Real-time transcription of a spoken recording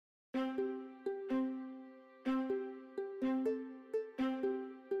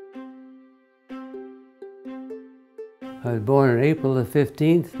I was born on April the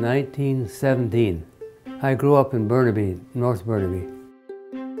 15th, 1917. I grew up in Burnaby, North Burnaby.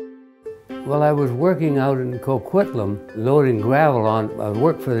 Well, I was working out in Coquitlam, loading gravel on. I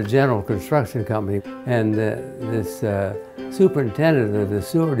worked for the General Construction Company, and this superintendent of the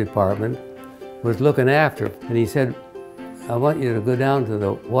sewer department was looking after it. And he said, I want you to go down to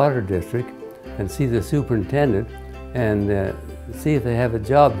the water district and see the superintendent and see if they have a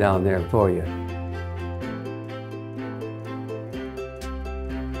job down there for you.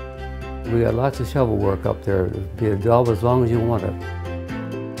 We got lots of shovel work up there. It'll be a job as long as you want it.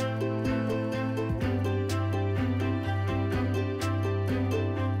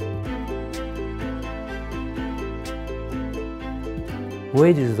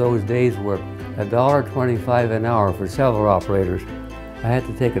 Wages those days were $1.25 an hour for shovel operators. I had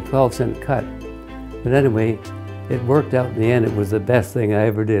to take a 12-cent cut. But anyway, it worked out in the end. It was the best thing I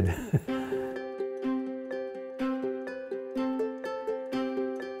ever did.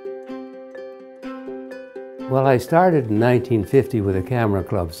 Well, I started in 1950 with a camera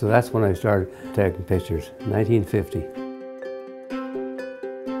club, so that's when I started taking pictures, 1950.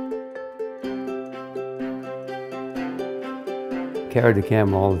 Carried the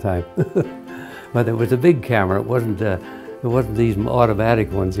camera all the time. But it was a big camera. It wasn't these automatic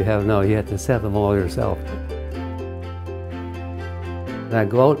ones you have now. You had to set them all yourself. And I'd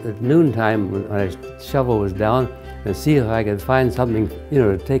go out at noontime when my shovel was down and see if I could find something,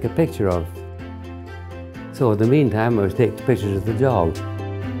 to take a picture of. So in the meantime, I was taking pictures of the job.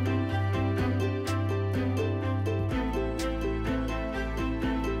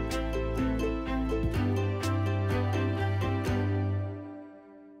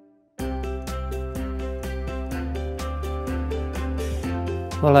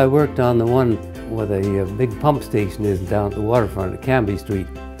 Well, I worked on the one where the big pump station is down at the waterfront at Canby Street.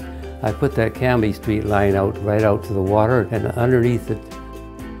 I put that Canby Street line right out to the water, and underneath it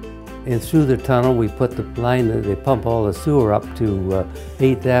and through the tunnel we put the line that they pump all the sewer up to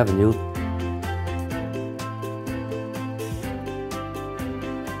 8th Avenue.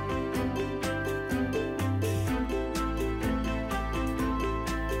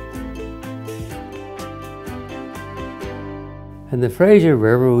 And the Fraser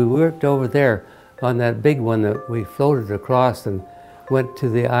River, we worked over there on that big one that we floated across and went to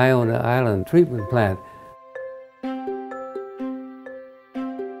the Iona Island treatment plant.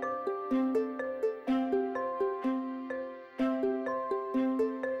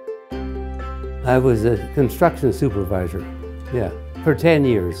 I was a construction supervisor, yeah, for 10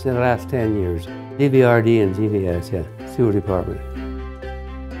 years, in the last 10 years. GVRD and GVS, yeah, sewer department.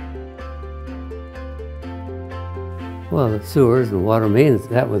 Well, the sewers and water mains,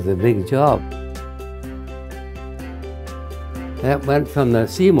 that was a big job. That went from the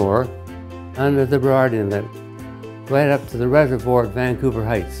Seymour under the Burrard Inlet right up to the reservoir at Vancouver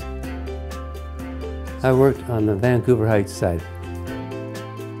Heights. I worked on the Vancouver Heights side.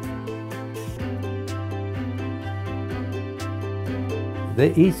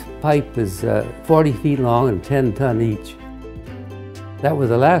 Each pipe is 40 feet long and 10 ton each. That was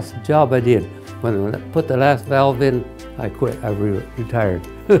the last job I did. When I put the last valve in, I quit. I retired.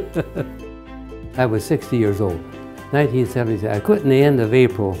 I was 60 years old. 1977. I quit in the end of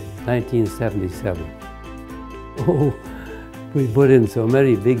April 1977. Oh, we put in so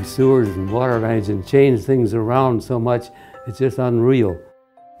many big sewers and water lines and changed things around so much, it's just unreal.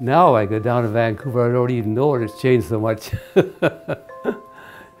 Now I go down to Vancouver, I don't even know it, it's changed so much.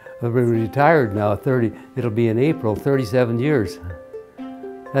 I've been retired now, it'll be in April, 37 years.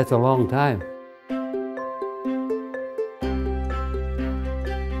 That's a long time.